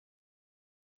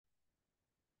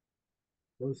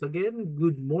Once again,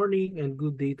 good morning and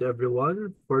good day to everyone.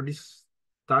 For this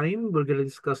time, we're going to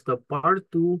discuss the part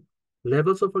two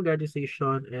levels of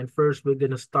organization. And first, we're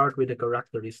going to start with the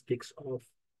characteristics of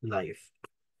life.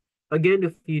 Again,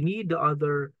 if you need the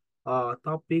other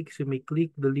topics, you may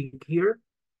click the link here.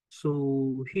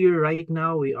 So, here right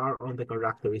now, we are on the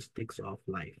characteristics of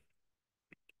life.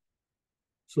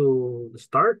 So,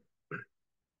 start.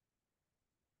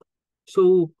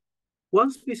 So,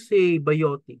 once we say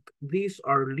biotic, these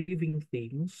are living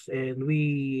things, and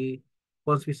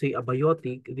once we say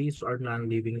abiotic, these are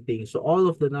non-living things. So all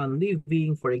of the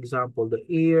non-living, for example, the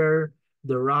air,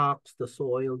 the rocks, the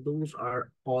soil, those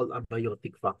are all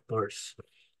abiotic factors.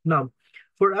 Now,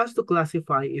 for us to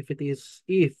classify if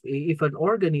an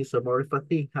organism or if a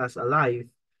thing has a life,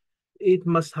 it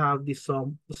must have these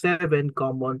some seven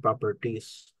common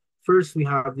properties. First, we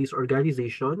have this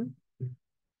organization.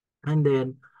 And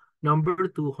then number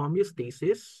two,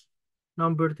 homeostasis.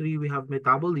 Number three, we have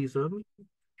metabolism.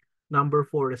 Number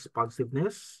four,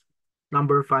 responsiveness.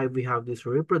 Number five, we have this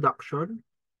reproduction.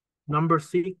 Number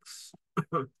six,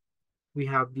 we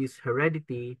have this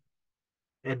heredity.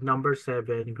 And number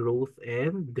seven, growth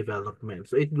and development.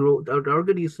 So the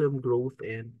organism grows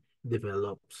and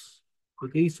develops.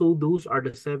 Okay, so those are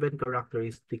the seven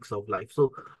characteristics of life.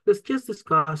 So let's just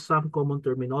discuss some common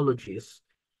terminologies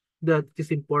that is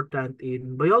important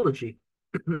in biology.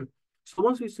 So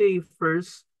once we say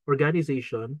first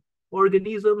organization,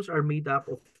 organisms are made up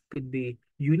of, could be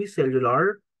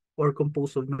unicellular or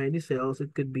composed of many cells.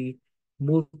 It could be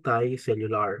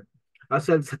multicellular. A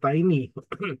cell is a tiny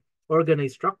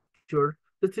organized structure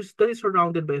that is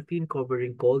surrounded by a thin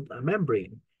covering called a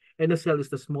membrane. And a cell is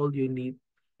the small unit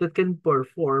that can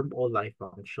perform all life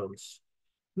functions.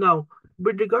 Now,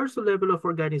 with regards to level of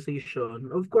organization,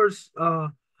 of course,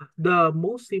 the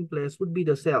most simplest would be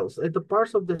the cells. At the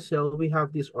parts of the cell, we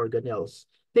have these organelles.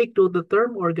 Take note, the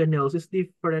term organelles is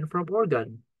different from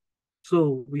organ.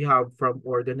 So we have from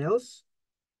organelles,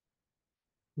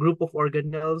 group of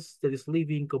organelles that is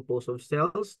living composed of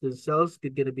cells. The cells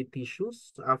could gonna be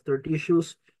tissues. After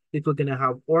tissues, it will gonna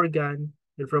have organ.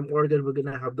 And from organ, we're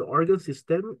gonna have the organ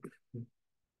system.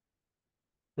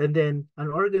 And then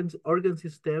an organ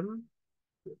system,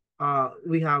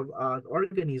 we have an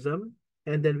organism,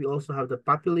 and then we also have the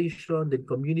population, the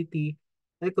community,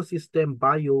 ecosystem,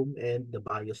 biome, and the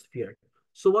biosphere.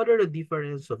 So what are the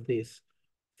difference of this?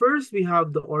 First, we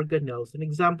have the organelles. An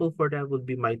example for that would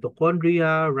be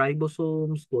mitochondria,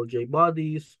 ribosomes, Golgi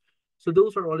bodies. So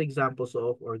those are all examples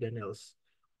of organelles.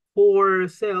 For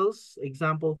cells,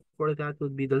 example for that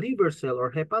would be the liver cell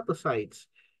or hepatocytes.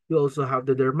 We also have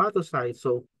the dermatocytes.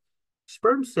 So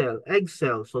sperm cell, egg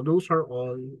cell. So those are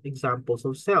all examples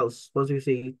of cells. Once we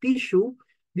say tissue,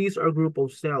 these are group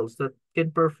of cells that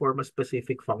can perform a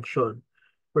specific function.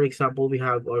 For example, we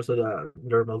have also the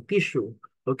normal tissue.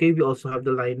 Okay, we also have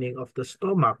the lining of the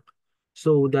stomach.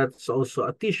 So that's also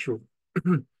a tissue.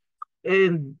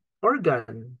 And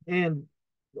organ. And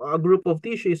a group of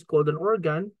tissue is called an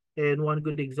organ. And one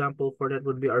good example for that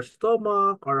would be our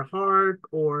stomach, our heart,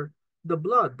 or the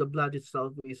blood. The blood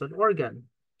itself is an organ.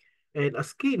 And a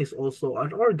skin is also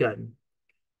an organ.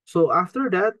 So after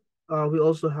that, we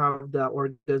also have the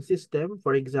organ system.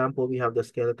 For example, we have the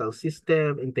skeletal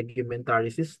system,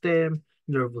 integumentary system,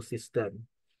 nervous system.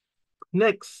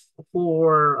 Next,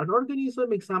 for an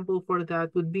organism, example for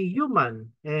that would be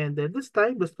human. And then this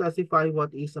time, let's classify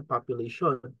what is a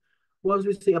population. Once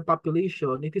we say a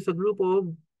population, it is a group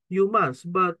of humans.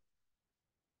 But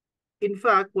in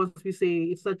fact, once we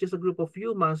say it's not just a group of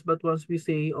humans, but once we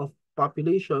say of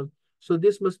population, so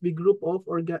this must be group of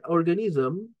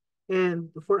organism. And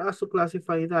for us to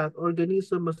classify that,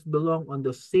 organism must belong on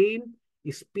the same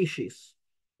species.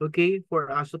 Okay, for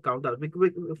us to count that.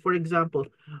 For example,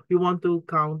 we want to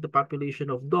count the population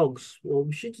of dogs. Well,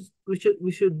 we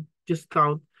should just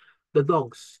count the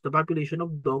dogs, the population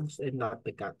of dogs and not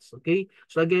the cats. Okay,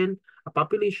 so again, a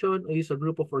population is a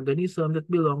group of organisms that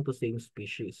belong to same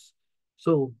species.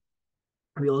 So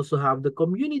we also have the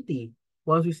community.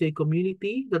 Once we say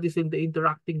community, that is in the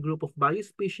interacting group of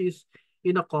biospecies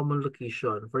in a common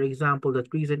location. For example, the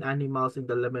trees and animals in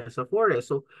the La Mesa forest.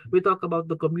 So we talk about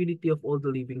the community of all the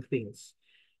living things.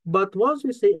 But once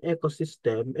we say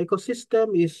ecosystem,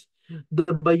 ecosystem is the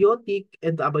biotic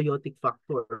and the abiotic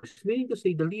factors, meaning to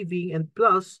say the living and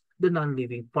plus the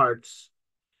non-living parts.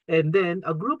 And then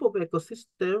a group of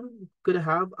ecosystem could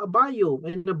have a biome,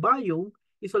 and a biome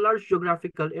is a large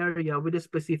geographical area with a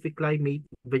specific climate,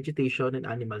 vegetation, and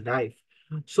animal life.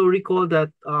 So recall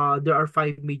that there are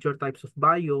five major types of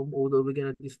biome, although we're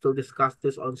gonna still discuss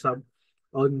this on some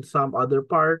on some other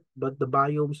part, but the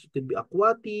biomes could be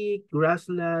aquatic,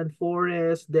 grassland,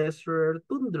 forest, desert,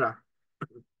 tundra.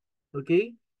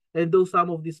 Okay? And though some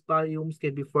of these biomes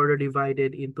can be further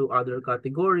divided into other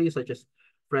categories such as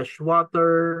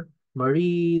freshwater,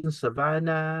 marine,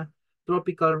 savanna,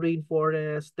 tropical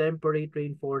rainforest, temperate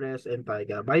rainforest, and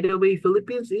taiga. By the way,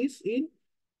 Philippines is in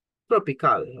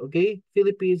tropical. Okay?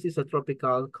 Philippines is a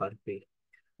tropical country.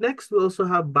 Next, we also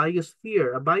have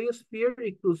biosphere. A biosphere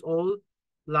includes all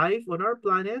life on our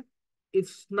planet.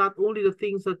 It's not only the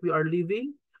things that we are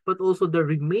living, but also the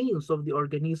remains of the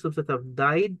organisms that have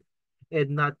died and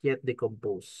not yet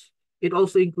decomposed. It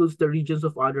also includes the regions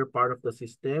of other part of the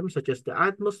system, such as the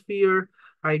atmosphere,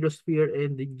 hydrosphere,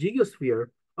 and the geosphere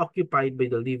occupied by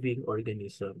the living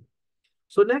organism.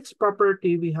 So next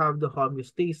property, we have the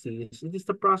homeostasis. It is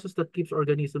the process that keeps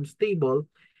organisms stable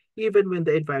even when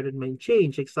the environment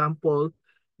change. Example,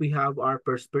 we have our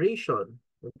perspiration,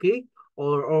 okay?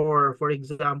 Or for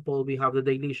example, we have the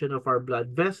dilation of our blood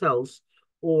vessels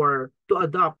or to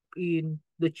adapt in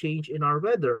the change in our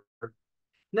weather.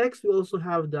 Next, we also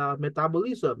have the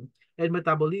metabolism. And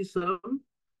metabolism,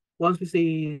 once we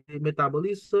say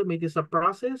metabolism, it is a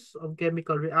process of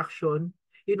chemical reaction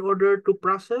in order to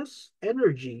process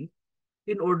energy,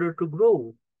 in order to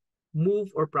grow, move,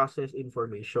 or process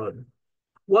information.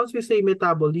 Once we say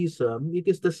metabolism, it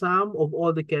is the sum of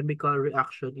all the chemical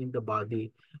reaction in the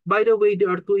body. By the way, there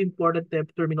are two important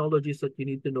terminologies that you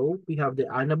need to know. We have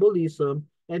the anabolism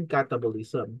and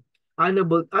catabolism.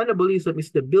 Anabolism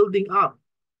is the building up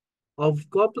of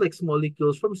complex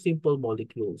molecules from simple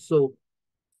molecules. So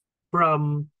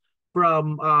from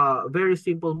very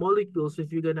simple molecules,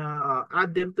 if you're gonna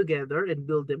add them together and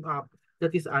build them up,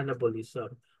 that is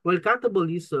anabolism. While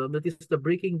catabolism, that is the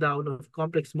breaking down of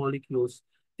complex molecules,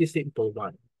 the simple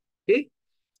one. Okay,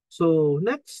 so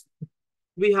next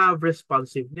we have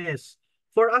responsiveness.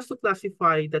 For us to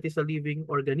classify that is a living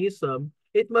organism,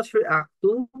 it must react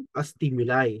to a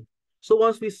stimuli. So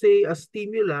once we say a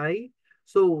stimuli,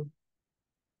 so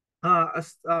uh,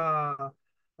 as uh,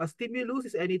 a stimulus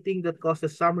is anything that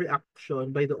causes some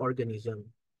reaction by the organism.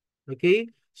 Okay?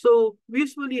 So we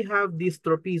usually have this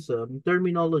tropism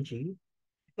terminology.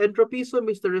 And tropism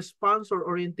is the response or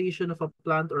orientation of a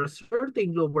plant or a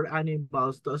certain group or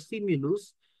animals to a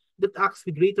stimulus that acts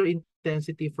with greater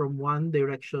intensity from one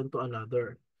direction to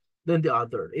another than the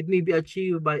other. It may be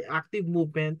achieved by active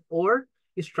movement or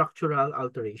structural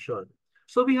alteration.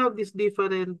 So we have these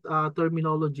different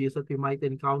terminologies that we might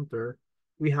encounter.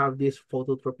 We have this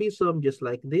phototropism, just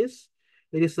like this.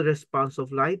 It is the response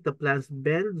of light. The plant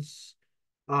bends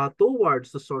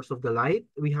towards the source of the light.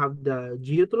 We have the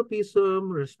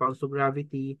geotropism, response to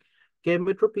gravity,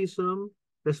 chemotropism,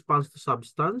 response to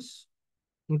substance.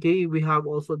 Okay, we have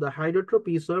also the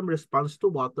hydrotropism, response to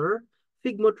water.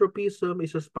 Thigmotropism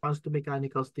is response to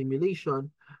mechanical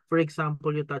stimulation. For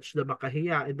example, you touch the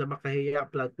makahiya and the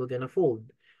makahiya plant will gonna fold.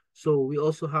 So we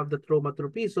also have the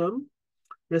traumatropism,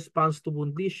 response to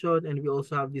wound lesion, and we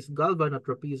also have this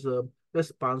galvanotropism,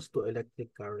 response to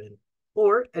electric current,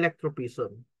 or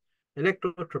electropism.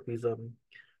 Electrotropism.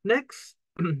 Next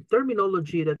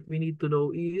terminology that we need to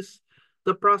know is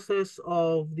the process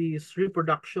of this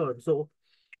reproduction. So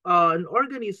an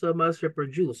organism must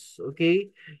reproduce, okay?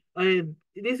 And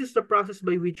this is the process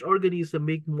by which organisms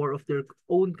make more of their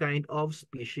own kind of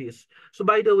species. So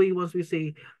by the way, once we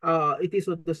say it is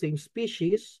of the same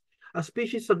species, a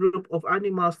species is a group of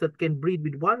animals that can breed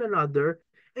with one another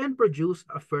and produce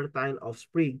a fertile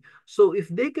offspring. So if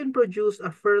they can produce a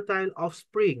fertile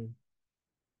offspring,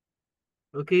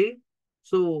 okay?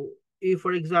 So if,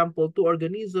 for example, two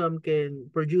organisms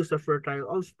can produce a fertile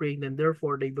offspring, then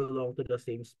therefore they belong to the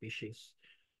same species.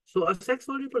 So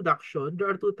asexual reproduction, there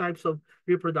are two types of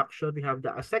reproduction. We have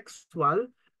the asexual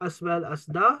as well as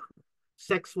the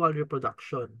sexual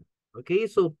reproduction. Okay,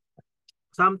 so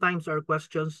sometimes there are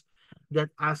questions that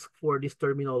ask for these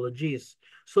terminologies.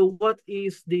 So what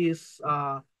is this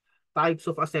types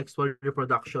of asexual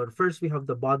reproduction? First, we have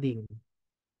the budding.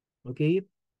 Okay,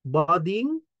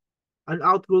 budding, an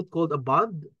outgrowth called a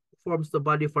bud forms the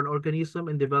body of an organism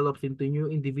and develops into a new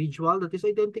individual that is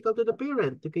identical to the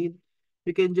parent. Okay,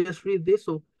 you can just read this.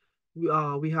 So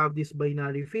we have this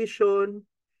binary fission.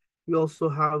 We also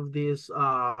have this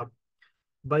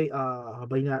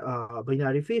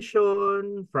binary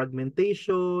fission,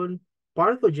 fragmentation,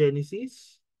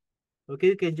 parthenogenesis. Okay,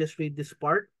 you can just read this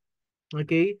part.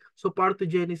 Okay, so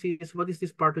parthenogenesis, what is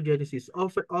this parthenogenesis?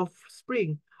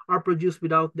 Offspring are produced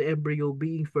without the embryo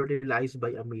being fertilized by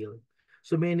a male.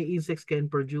 So many insects can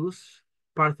produce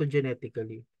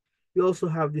parthenogenetically. We also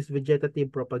have this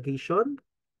vegetative propagation.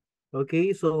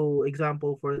 Okay, so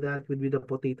example for that would be the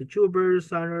potato tubers,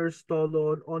 sunners,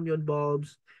 stolon, onion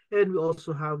bulbs, and we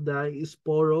also have the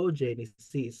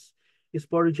sporogenesis.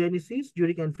 Sporogenesis,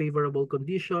 during unfavorable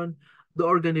condition, the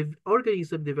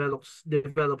organism develops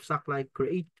sac-like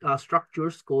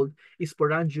structures called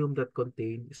sporangium that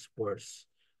contain spores.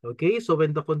 Okay, so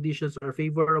when the conditions are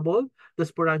favorable, the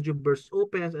sporangium bursts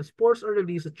opens and spores are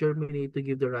released that germinate to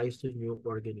give the rise to new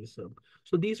organism.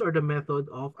 So these are the method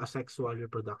of asexual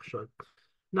reproduction.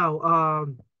 Now,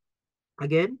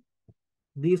 again,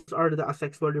 these are the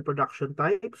asexual reproduction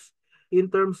types.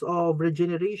 In terms of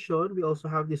regeneration, we also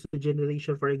have this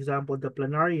regeneration, for example, the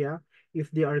planaria. If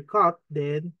they are cut,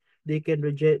 then they can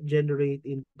regenerate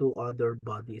into other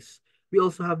bodies. We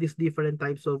also have these different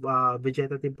types of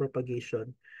vegetative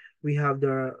propagation. We have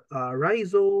the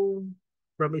rhizome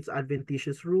from its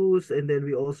adventitious roots, and then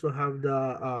we also have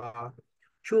the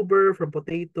tuber from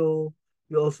potato.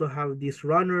 We also have these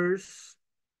runners.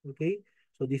 Okay,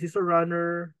 so this is a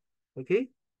runner. Okay,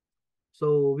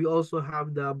 so we also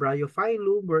have the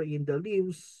bryophyllum wherein the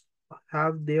leaves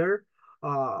have their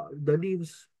the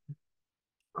leaves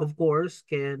of course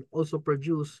can also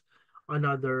produce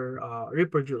another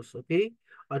reproduce, okay,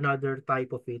 another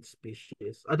type of its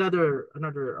species, another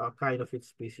kind of its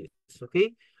species,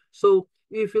 okay. So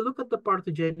if you look at the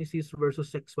parthenogenesis versus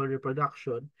sexual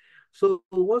reproduction, so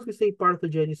once we say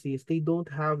parthenogenesis,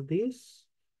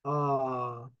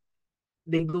 uh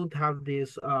they don't have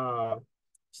this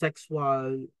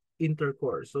sexual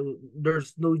intercourse. So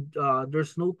there's no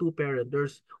two parent.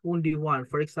 There's only one.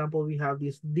 For example, we have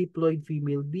this diploid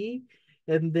female bee,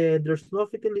 and then there's no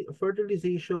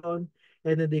fertilization,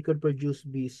 and then they can produce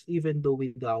bees even though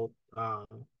without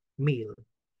male.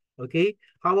 Okay.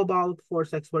 How about for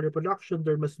sexual reproduction?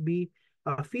 There must be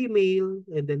a female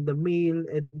and then the male,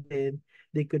 and then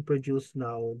they could produce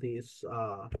now this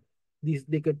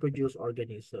they could produce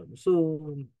organisms.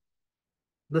 So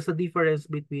there's a difference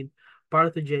between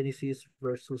parthenogenesis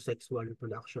versus sexual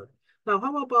reproduction. Now,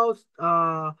 how about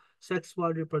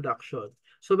sexual reproduction?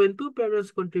 So when two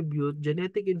parents contribute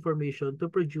genetic information to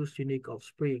produce unique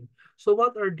offspring. So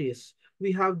what are these?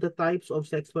 We have the types of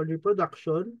sexual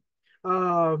reproduction.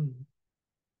 Um,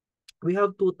 we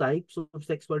have two types of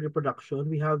sexual reproduction.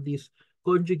 We have this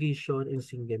conjugation and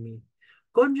syngamy.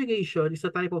 Conjugation is a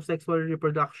type of sexual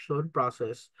reproduction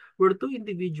process where two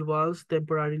individuals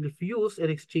temporarily fuse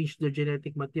and exchange their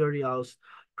genetic materials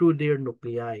through their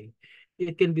nuclei.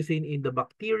 It can be seen in the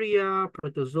bacteria,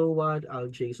 protozoa,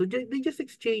 algae. So uh they just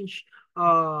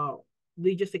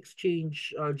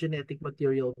exchange genetic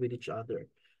material with each other.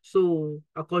 So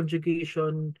a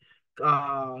conjugation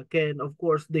can of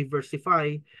course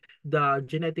diversify the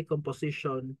genetic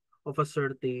composition of a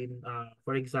certain,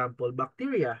 for example,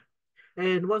 bacteria.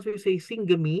 And once we say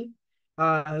syngamy,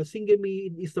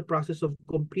 syngamy is the process of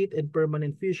complete and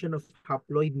permanent fusion of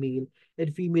haploid male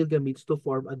and female gametes to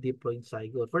form a diploid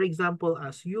zygote. For example,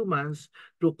 as humans,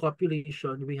 through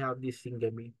copulation, we have this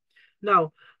syngamy.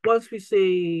 Now, once we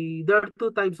say there are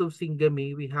two types of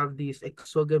syngamy, we have this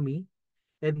exogamy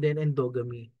and then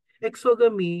endogamy.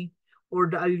 Exogamy or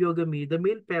the allogamy, the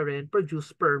male parent produces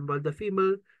sperm while the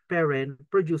female parent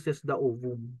produces the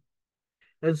ovum.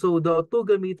 And so the two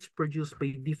gametes produced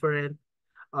by different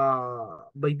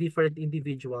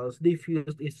individuals, they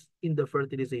fused is in the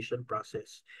fertilization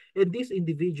process. And these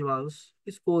individuals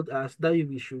is called as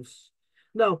dioecious.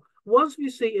 Now, once we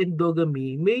say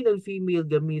endogamy, male and female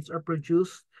gametes are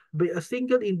produced by a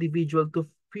single individual to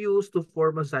fuse to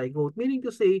form a zygote, meaning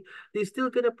to say they still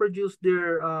gonna produce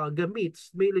their gametes,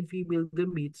 male and female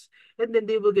gametes, and then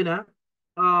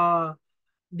uh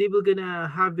they will gonna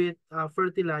have it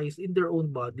fertilized in their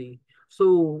own body.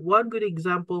 So one good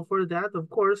example for that, of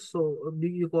course, so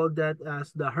you call that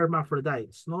as the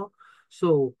hermaphrodites, no?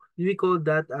 So we call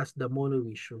that as the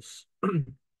monoecious.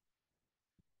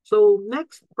 So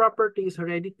next property is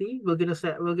heredity. We're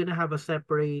gonna have a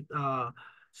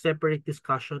separate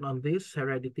discussion on this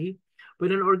heredity.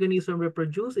 When an organism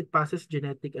reproduces, it passes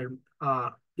genetic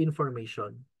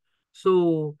information.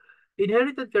 So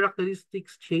inherited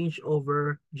characteristics change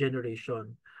over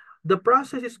generation. The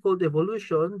process is called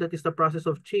evolution. That is the process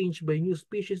of change by new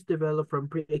species developed from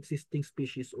pre-existing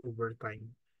species over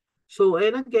time. So,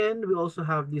 and again, we also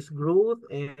have this growth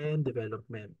and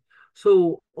development.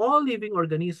 So, all living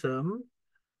organism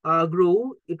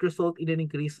grow, it results in an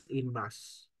increase in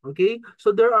mass. Okay?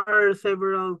 So, there are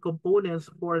several components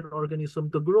for an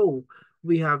organism to grow.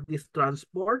 We have this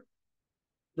transport.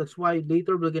 That's why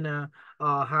later we're gonna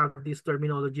have these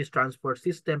terminologies: transport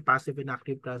system, passive and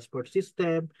active transport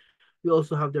system. We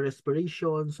also have the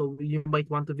respiration. So you might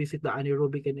want to visit the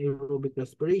anaerobic and aerobic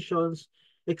respirations.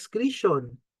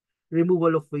 Excretion.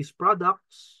 removal of waste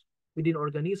products within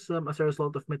organism as a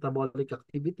result of metabolic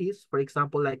activities. For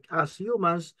example, like as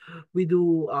humans, we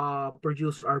do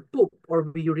produce our poop or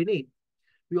we urinate.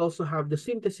 We also have the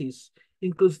synthesis,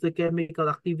 includes the chemical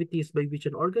activities by which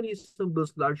an organism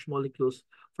builds large molecules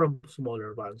from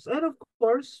smaller ones. And of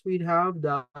course, we have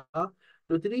the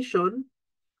nutrition,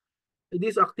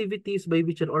 these activities by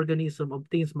which an organism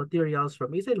obtains materials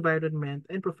from its environment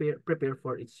and prepare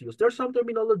for its use. There are some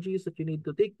terminologies that you need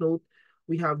to take note.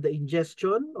 We have the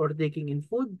ingestion or taking in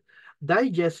food,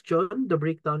 digestion, the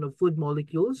breakdown of food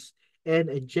molecules, and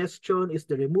ingestion is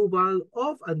the removal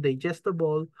of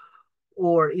undigestible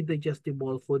or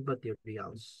indigestible food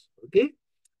materials. Okay?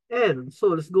 And so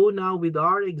let's go now with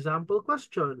our example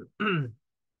question.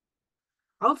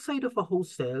 Outside of a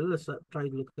host cell, let's try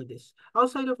to look at this.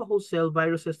 Outside of a host cell,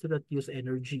 viruses do not use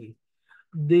energy.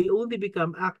 They only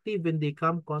become active when they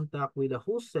come contact with a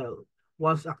host cell.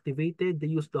 Once activated, they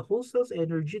use the host cell's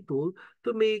energy tool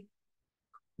to make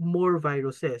more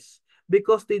viruses.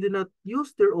 Because they do not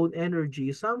use their own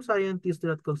energy, some scientists do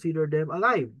not consider them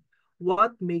alive.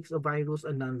 What makes a virus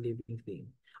a non-living thing?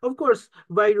 Of course,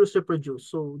 virus reproduce.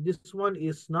 So this one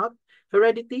is not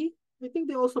heredity. I think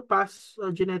they also pass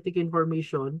genetic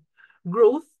information.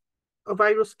 Growth, a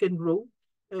virus can grow,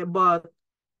 but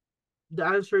the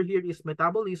answer here is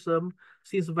metabolism.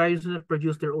 Since viruses do not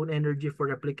produce their own energy for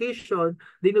replication,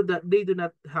 they know that they do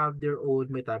not have their own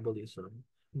metabolism.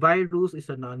 Virus is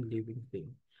a non-living thing.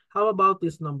 How about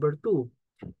this number two?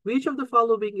 Which of the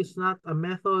following is not a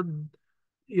method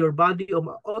your body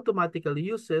automatically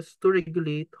uses to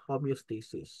regulate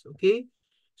homeostasis? Okay?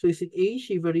 So is it A,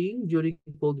 shivering during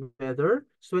cold weather,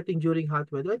 sweating during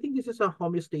hot weather? I think this is a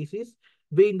homeostasis.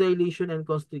 Vein dilation and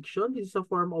constriction. This is a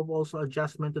form of also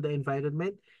adjustment to the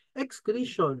environment.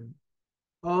 Excretion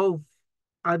of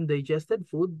undigested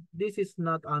food. This is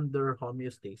not under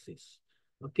homeostasis.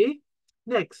 Okay?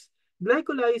 Next,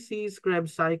 glycolysis,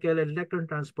 Krebs cycle, and electron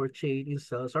transport chain in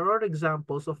cells are all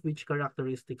examples of which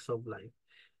characteristics of life.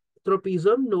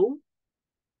 Tropism, no.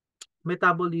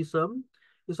 Metabolism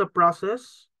is a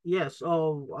process, yes,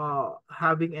 of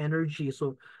having energy.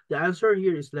 So the answer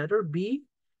here is letter B,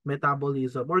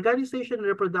 metabolism. Organization and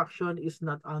reproduction is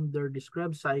not under the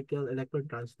Krebs cycle, and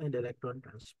electron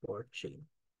transport chain.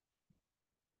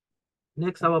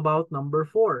 Next, how about number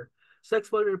 4?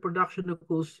 Sexual reproduction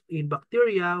occurs in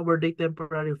bacteria where they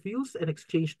temporarily fuse and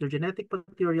exchange their genetic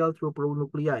material through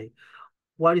pronuclei.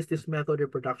 What is this method of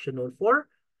reproduction known for?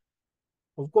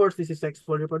 Of course, this is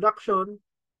sexual reproduction.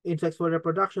 In sexual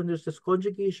reproduction, there's just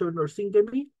conjugation or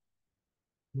syngamy,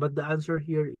 but the answer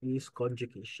here is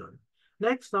conjugation.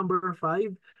 Next, number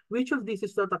 5. Which of these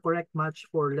is not a correct match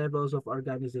for levels of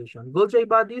organization? Golgi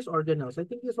bodies, organelles. I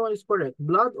think this one is correct.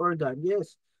 Blood organ,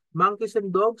 yes. Monkeys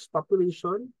and dogs,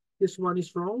 population. This one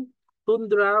is wrong.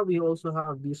 Tundra, we also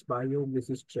have this biome. This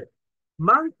is check.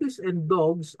 Monkeys and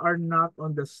dogs are not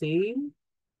on the same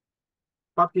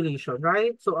population,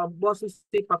 right? So a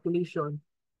state population,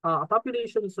 a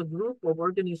population is a group of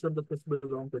organisms that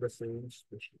belong to the same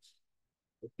species.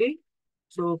 Okay?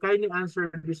 So kindly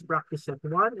answer this practice set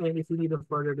 1, and if you need a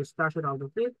further discussion out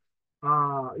of it,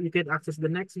 you can access the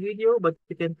next video, but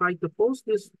you can try to post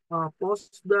this,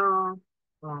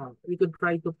 you can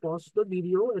try to pause the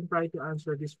video and try to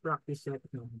answer this practice set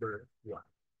number 1.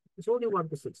 It's only 1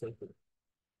 to 6, I think.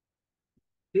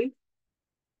 Okay?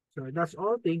 So that's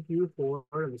all. Thank you for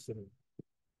listening.